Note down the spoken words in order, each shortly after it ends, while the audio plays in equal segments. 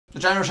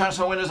January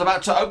transfer window is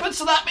about to open,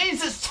 so that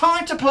means it's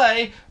time to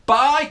play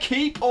buy,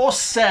 keep or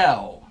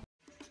sell.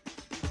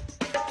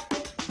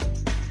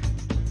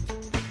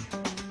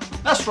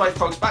 That's right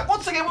folks, back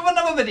once again with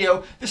another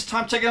video, this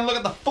time taking a look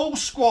at the full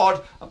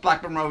squad of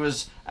Blackburn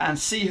Rovers and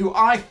see who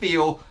I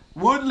feel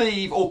would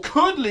leave or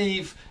could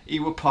leave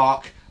Ewood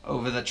Park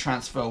over the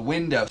transfer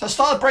window. So I'll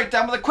start the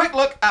breakdown with a quick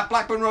look at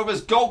Blackburn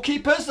Rovers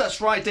goalkeepers.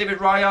 That's right, David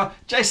Raya,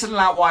 Jason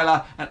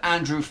Lautweiler and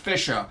Andrew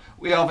Fisher.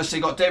 We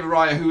obviously got David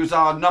Raya, who's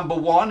our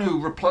 #1,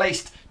 who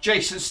replaced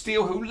Jason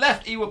Steele, who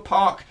left Ewood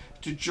Park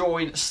to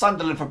join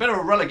Sunderland for a bit of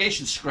a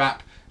relegation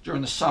scrap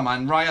during the summer,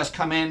 and Raya's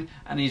come in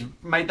and he's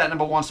made that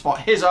 #1 spot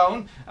his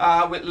own,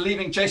 with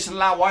leaving Jason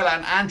Lautweiler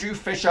and Andrew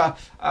Fisher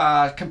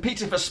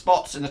competing for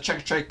spots in the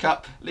Czech Trade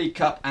Cup, League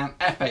Cup and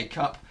FA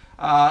Cup.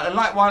 And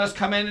Lautweiler's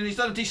come in and he's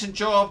done a decent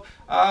job.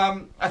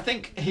 I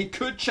think he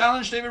could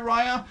challenge David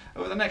Raya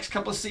over the next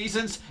couple of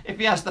seasons if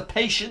he has the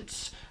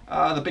patience.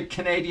 The big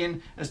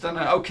Canadian has done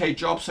an okay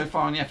job so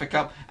far in the FA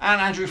Cup,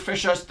 and Andrew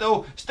Fisher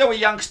still a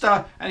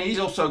youngster, and he's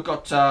also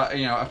got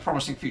a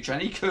promising future,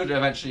 and he could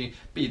eventually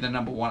be the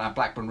 #1 at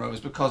Blackburn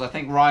Rovers, because I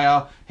think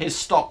Raya, his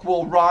stock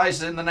will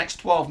rise in the next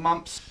 12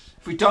 months.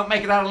 If we don't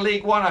make it out of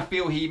League One, I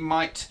feel he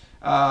might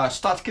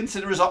start to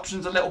consider his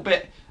options a little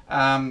bit,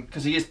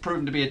 because he is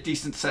proven to be a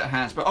decent set of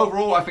hands. But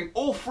overall, I think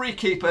all three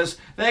keepers,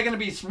 they're going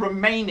to be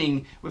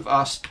remaining with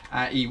us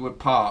at Ewood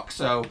Park.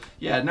 So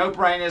yeah, no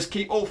brainers,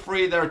 keep all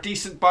three. They're a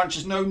decent bunch.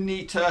 There's no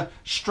need to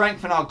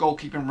strengthen our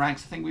goalkeeping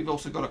ranks. I think we've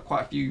also got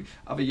quite a few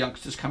other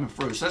youngsters coming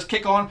through. So let's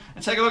kick on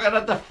and take a look at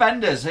the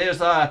defenders. Here's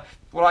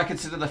what I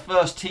consider the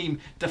first team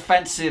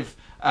defensive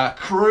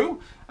crew.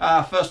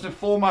 First and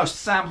foremost,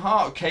 Sam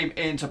Hart, who came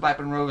into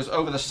Blackburn Rovers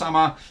over the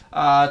summer.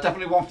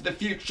 Definitely one for the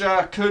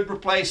future. Could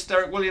replace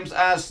Derek Williams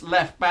as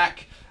left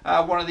back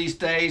one of these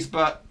days,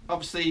 but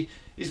obviously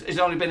he's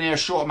only been here a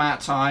short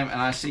amount of time,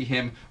 and I see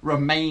him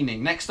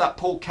remaining. Next up,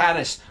 Paul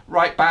Caddis,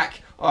 right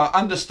back,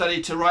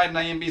 understudy to Ryan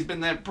Naimbi. He's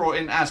been there, brought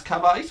in as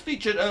cover. He's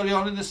featured early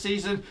on in the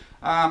season,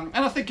 and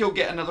I think he'll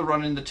get another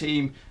run in the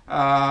team.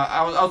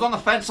 I was on the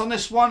fence on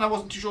this one. I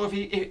wasn't too sure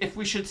if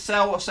we should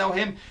sell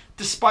him,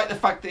 despite the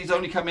fact that he's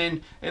only come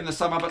in the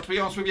summer. But to be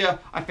honest with you,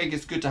 I think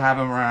it's good to have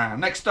him around.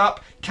 Next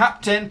up,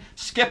 captain,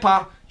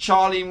 skipper,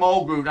 Tony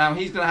Mowbray. Now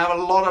he's going to have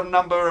a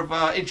number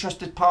of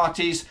interested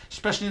parties,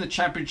 especially in the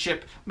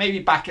Championship, maybe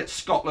back at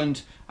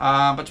Scotland.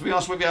 But to be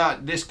honest with you,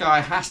 this guy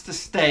has to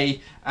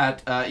stay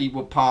at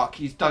Ewood Park.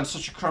 He's done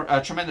such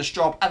a tremendous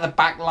job at the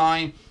back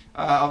line.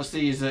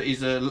 Obviously,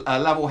 he's a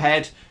level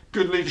head,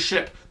 good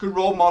leadership, good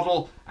role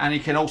model, and he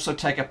can also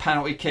take a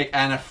penalty kick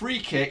and a free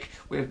kick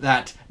with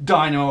that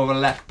dynamo of a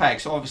left peg.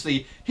 So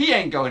obviously, he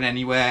ain't going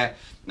anywhere.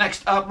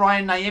 Next up,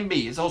 Ryan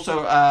Naimbi is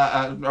also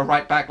a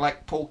right back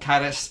like Paul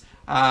Caddis,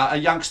 a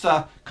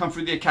youngster come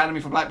through the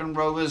academy for Blackburn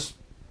Rovers.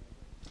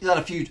 He's had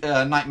a few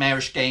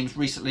nightmarish games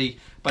recently,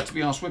 but to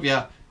be honest with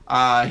you,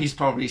 he's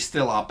probably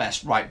still our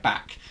best right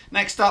back.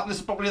 Next up, this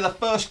is probably the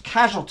first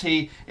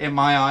casualty in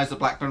my eyes of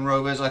Blackburn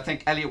Rovers. I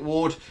think Ewood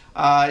Ward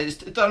has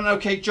done an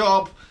okay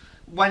job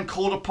when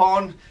called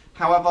upon.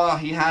 However,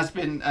 he has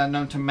been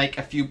known to make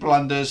a few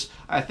blunders.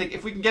 I think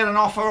if we can get an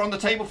offer on the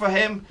table for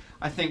him,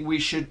 I think we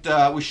should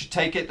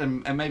take it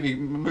and maybe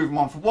move him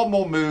on for one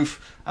more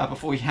move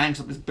before he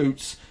hangs up his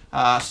boots.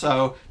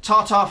 So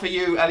ta-ta for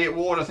you, Ewood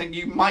Ward. I think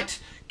you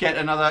might get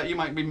another. You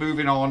might be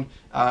moving on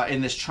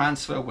in this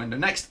transfer window.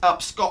 Next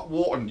up, Scott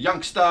Wharton,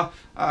 youngster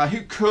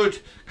who could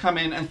come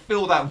in and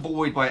fill that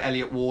void by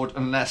Ewood Ward,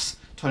 unless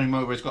Tony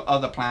Mowbray's got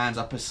other plans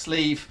up his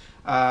sleeve.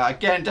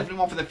 Again, definitely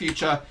one for the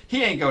future.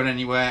 He ain't going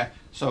anywhere,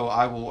 so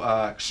I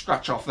will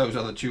scratch off those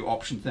other two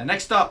options there.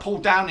 Next up, Paul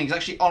Downing is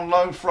actually on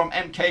loan from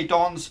MK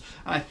Dons,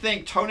 and I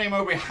think Tony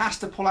Mowbray has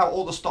to pull out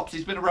all the stops.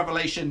 He's been a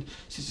revelation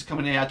since he's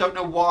coming here. I don't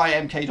know why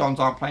MK Dons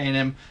aren't playing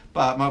him,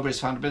 but Mowbray's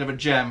found a bit of a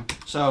gem,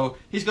 so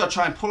he's got to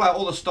try and pull out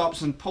all the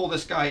stops and pull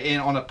this guy in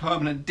on a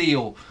permanent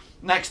deal.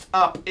 Next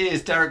up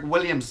is Derek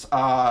Williams,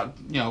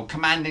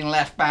 commanding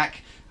left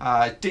back.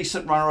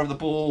 Decent runner of the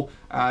ball.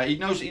 He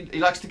knows he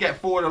likes to get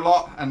forward a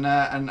lot, and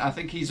I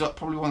think he's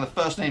probably one of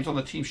the first names on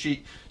the team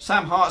sheet.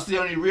 Sam Hart's the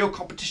only real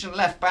competition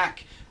left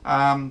back,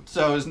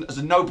 so as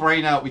a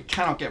no-brainer, we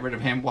cannot get rid of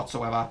him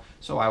whatsoever,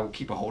 so I will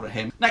keep a hold of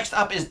him. Next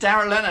up is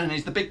Darren Lennon, and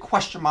he's the big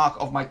question mark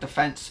of my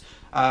defence.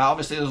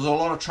 Obviously, there's a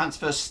lot of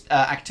transfer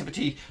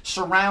activity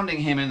surrounding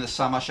him in the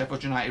summer.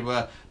 Sheffield United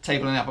were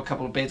tabling up a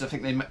couple of bids. I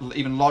think they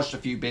even lodged a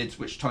few bids,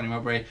 which Tony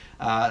Mowbray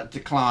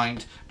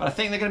declined. But I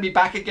think they're going to be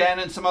back again,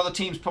 and some other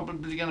teams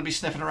probably going to be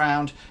sniffing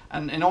around.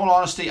 And in all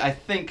honesty, I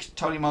think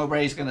Tony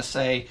Mowbray is going to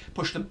say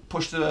push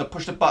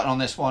the button on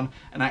this one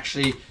and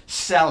actually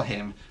sell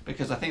him,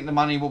 because I think the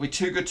money will be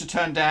too good to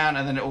turn down,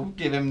 and then it will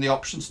give him the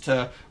options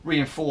to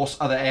reinforce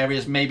other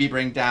areas, maybe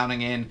bring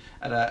Downing in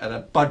at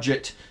a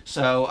budget.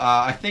 So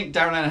I think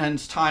Darren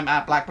Lenihan's time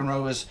at Blackburn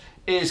Rovers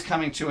is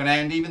coming to an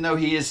end. Even though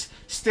he is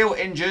still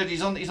injured,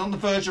 he's on the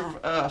verge of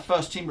a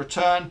first team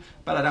return,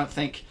 but I don't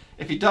think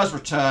if he does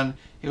return,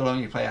 he'll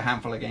only play a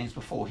handful of games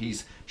before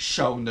he's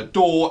shown the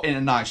door in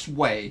a nice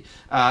way.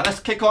 Let's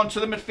kick on to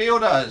the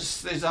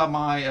midfielders. These are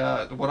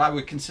my what I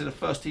would consider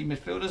first team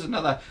midfielders,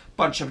 another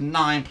bunch of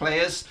 9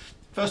 players.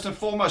 First and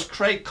foremost,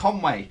 Craig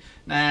Conway.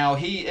 Now,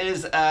 he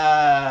is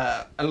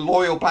a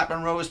loyal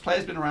Blackburn Rovers player.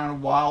 He's been around a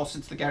while,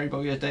 since the Gary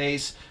Bowyer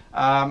days.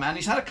 And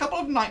he's had a couple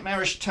of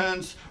nightmarish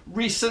turns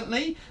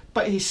recently,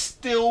 but he's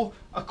still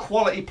a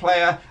quality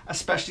player,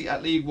 especially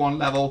at League One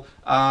level.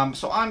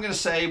 So I'm going to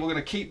say we're going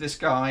to keep this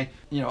guy.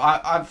 You know,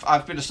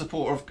 I've been a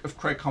supporter of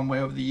Craig Conway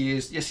over the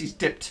years. Yes, he's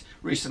dipped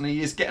recently.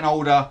 He is getting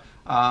older.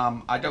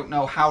 I don't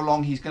know how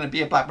long he's going to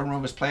be a Blackburn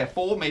Rovers player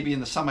for. Maybe in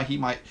the summer he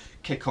might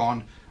kick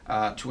on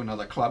to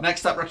another club.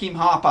 Next up, Raheem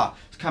Harper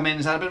has come in.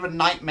 He's had a bit of a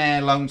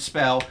nightmare loan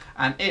spell,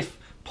 and if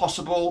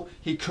possible,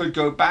 he could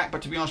go back.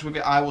 But to be honest with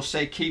you, I will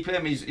say keep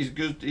him. He's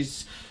good. I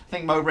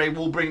think Mowbray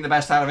will bring the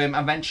best out of him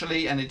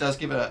eventually, and it does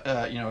give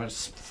a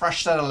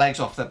fresh set of legs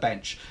off the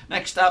bench.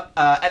 Next up,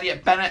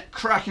 Elliot Bennett,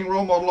 cracking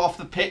role model off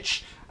the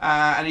pitch.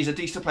 And he's a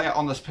decent player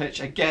on this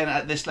pitch. Again,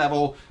 at this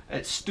level,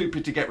 it's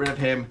stupid to get rid of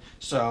him.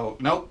 So,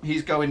 nope,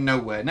 he's going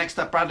nowhere. Next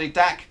up, Bradley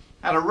Dack.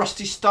 Had a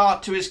rusty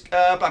start to his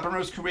Blackburn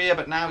Rovers career,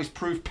 but now he's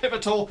proved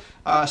pivotal,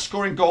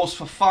 scoring goals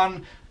for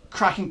fun,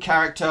 cracking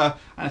character,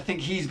 and I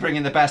think he's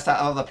bringing the best out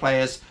of other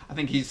players. I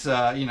think he's,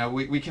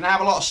 we can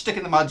have a lot of stick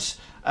in the muds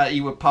at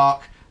Ewood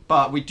Park,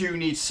 but we do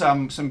need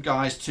some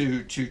guys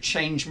to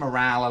change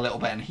morale a little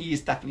bit, and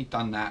he's definitely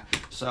done that.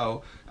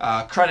 So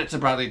credit to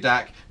Bradley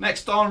Dack.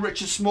 Next on,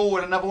 Richard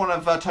Smallwood, another one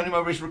of Tony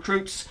Mowbray's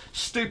recruits.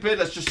 Stupid,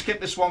 let's just skip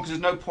this one because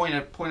there's no point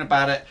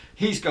about it.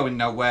 He's going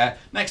nowhere.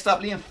 Next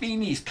up, Liam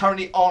Feeney's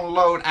currently on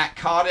loan at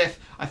Cardiff.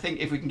 I think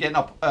if we can get the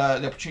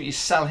opportunity to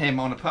sell him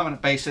on a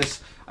permanent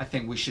basis, I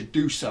think we should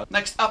do so.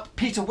 Next up,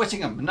 Peter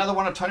Whittingham, another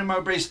one of Tony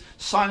Mowbray's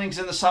signings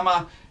in the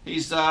summer.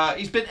 He's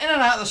been in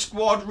and out of the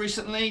squad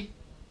recently.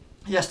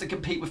 He has to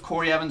compete with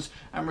Corey Evans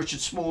and Richard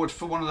Smallwood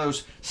for one of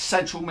those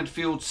central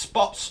midfield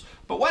spots.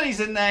 But when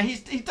he's in there,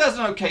 he does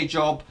an okay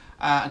job.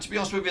 And to be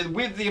honest with you,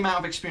 with the amount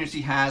of experience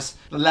he has,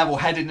 the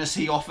level-headedness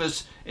he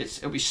offers,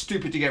 it'll be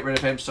stupid to get rid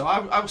of him. So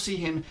I will see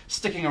him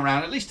sticking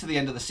around at least to the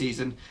end of the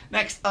season.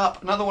 Next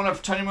up, another one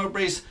of Tony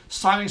Mowbray's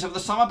signings of the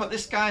summer, but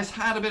this guy's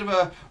had a bit of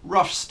a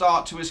rough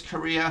start to his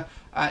career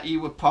at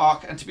Ewood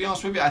Park, and to be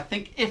honest with you, I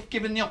think if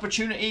given the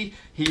opportunity,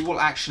 he will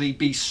actually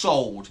be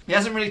sold. He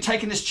hasn't really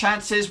taken his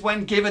chances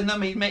when given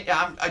them.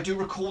 I do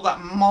recall that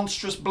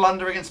monstrous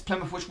blunder against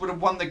Plymouth, which would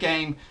have won the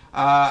game,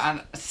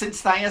 and since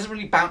that he hasn't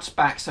really bounced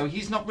back, so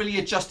he's not really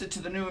adjusted to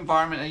the new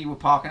environment at Ewood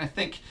Park, and I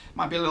think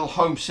might be a little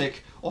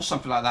homesick or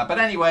something like that. But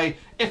anyway,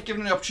 if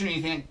given the opportunity,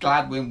 I think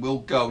Gladwin will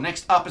go.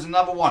 Next up is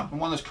another one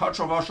of those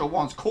controversial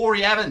ones,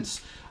 Corey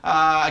Evans.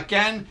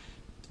 Again,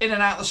 in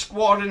and out of the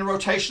squad in a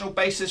rotational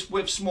basis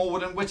with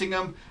Smallwood and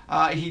Whittingham.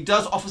 He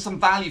does offer some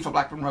value for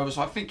Blackburn Rovers,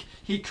 so I think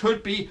he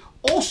could be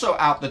also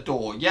out the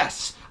door.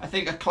 Yes, I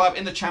think a club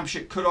in the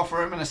Championship could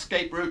offer him an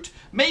escape route,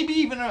 maybe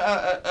even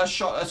a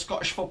shot at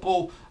Scottish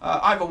football.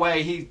 Either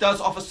way, he does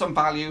offer some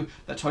value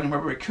that Tony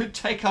Mowbray could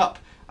take up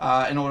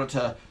in order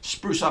to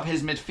spruce up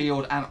his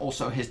midfield and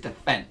also his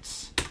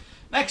defence.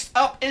 Next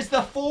up is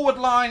the forward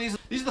line.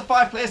 These are the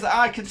 5 players that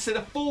I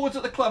consider forwards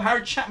at the club.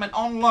 Harry Chapman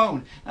on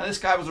loan. Now this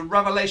guy was a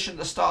revelation at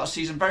the start of the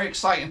season. Very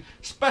exciting,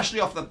 especially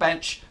off the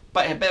bench.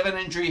 But a bit of an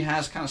injury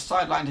has kind of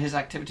sidelined his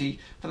activity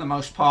for the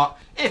most part.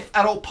 If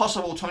at all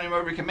possible, Tony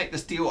Mowbray can make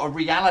this deal a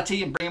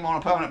reality and bring him on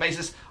a permanent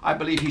basis, I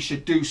believe he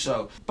should do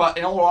so. But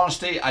in all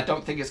honesty, I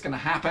don't think it's going to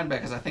happen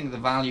because I think the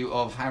value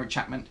of Harry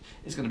Chapman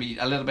is going to be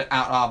a little bit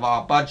out of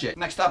our budget.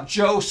 Next up,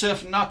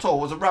 Joseph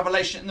Nuttall was a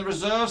revelation in the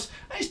reserves.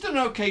 And he's done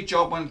an okay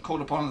job when called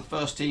upon in the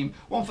first team.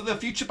 One for the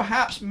future,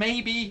 perhaps,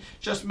 maybe,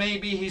 just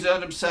maybe, he's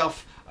earned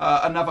himself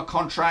another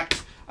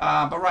contract.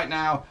 But right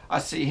now, I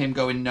see him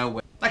going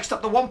nowhere. Next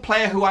up, the one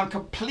player who I'm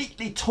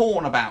completely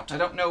torn about. I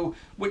don't know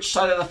which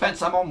side of the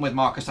fence I'm on with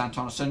Marcus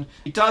Antonesson.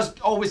 He does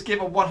always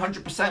give a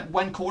 100%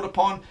 when called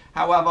upon.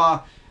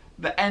 However,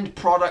 the end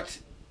product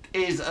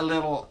is a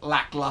little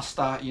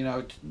lackluster. You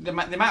know, the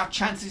amount of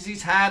chances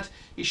he's had,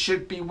 he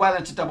should be well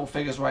into double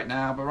figures right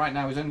now. But right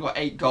now, he's only got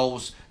 8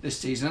 goals this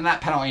season. And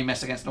that penalty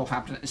miss against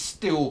Northampton is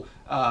still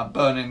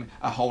burning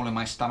a hole in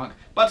my stomach.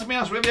 But to be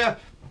honest with you,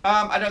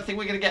 I don't think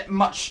we're going to get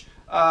much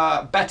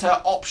better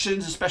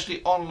options,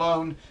 especially on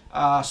loan.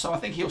 So I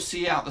think he'll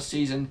see out the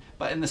season,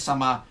 but in the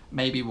summer,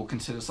 maybe we'll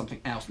consider something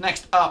else.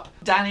 Next up,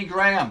 Danny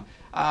Graham,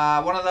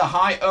 one of the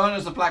high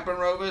earners of Blackburn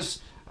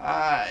Rovers.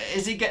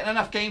 Is he getting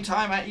enough game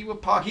time at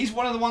Ewood Park? He's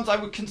one of the ones I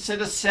would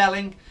consider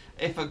selling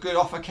if a good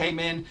offer came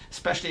in,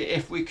 especially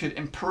if we could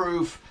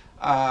improve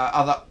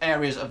other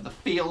areas of the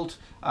field.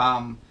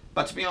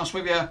 But to be honest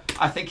with you,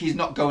 I think he's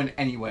not going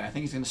anywhere. I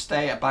think he's going to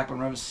stay at Blackburn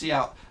Rovers, see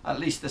out at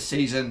least the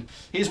season.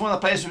 He's one of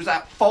the players who's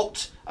at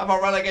fault of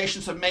our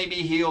relegation, so maybe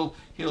he'll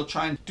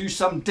try and do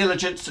some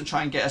diligence and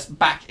try and get us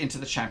back into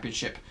the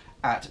Championship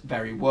at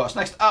very worst.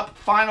 Next up,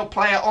 final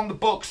player on the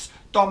books,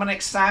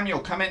 Dominic Samuel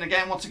come in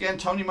again. Once again,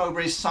 Tony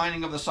Mowbray's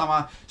signing of the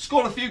summer.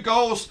 Scored a few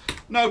goals.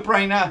 No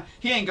brainer.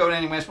 He ain't going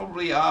anywhere. He's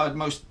probably our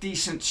most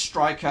decent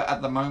striker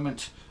at the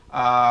moment.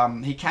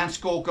 He can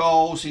score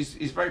goals.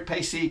 He's very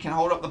pacey. He can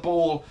hold up the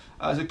ball.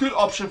 He's a good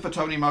option for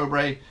Tony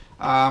Mowbray.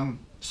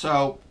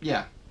 So,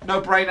 yeah. No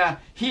brainer,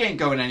 he ain't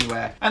going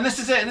anywhere. And this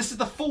is it. This is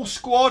the full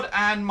squad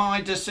and my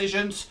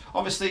decisions.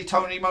 Obviously,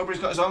 Tony Mowbray's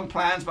got his own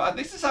plans, but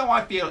this is how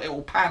I feel it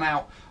will pan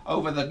out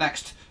over the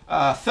next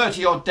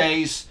 30-odd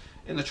days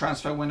in the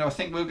transfer window. I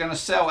think we're going to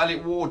sell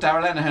Elliot Ward,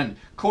 Darrell Lenihan,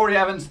 Corey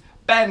Evans,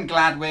 Ben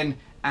Gladwin,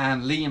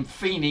 and Liam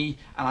Feeney.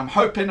 And I'm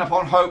hoping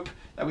upon hope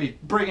that we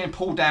bring in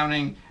Paul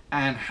Downing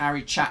and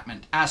Harry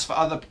Chapman. As for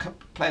other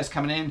players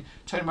coming in,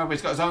 Tony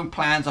Mowbray's got his own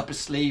plans up his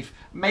sleeve.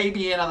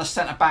 Maybe another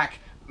centre-back,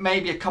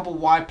 maybe a couple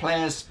wide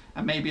players,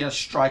 and maybe a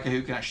striker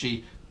who can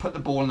actually put the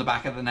ball in the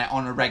back of the net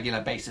on a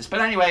regular basis. But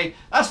anyway,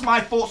 that's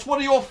my thoughts. What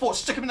are your thoughts?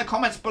 Stick them in the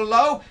comments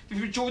below. If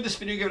you've enjoyed this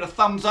video, give it a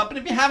thumbs up. And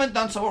if you haven't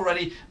done so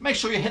already, make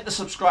sure you hit the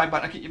subscribe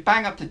button and keep you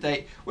bang up to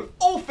date with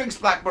all things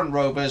Blackburn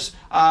Rovers.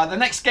 The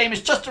next game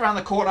is just around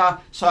the corner,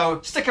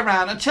 so stick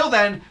around. Until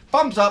then,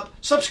 thumbs up,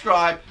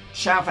 subscribe,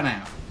 ciao for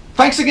now.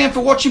 Thanks again for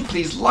watching.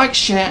 Please like,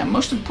 share, and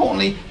most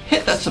importantly,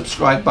 hit that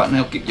subscribe button.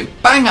 It'll keep you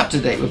bang up to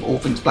date with all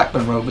things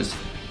Blackburn Rovers.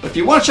 But if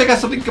you want to check out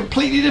something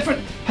completely different,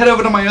 head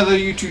over to my other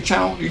YouTube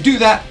channel. You do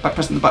that by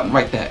pressing the button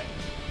right there.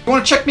 If you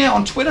want to check me out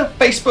on Twitter,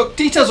 Facebook,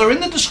 details are in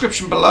the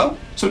description below.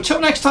 So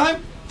until next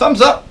time, thumbs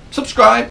up, subscribe.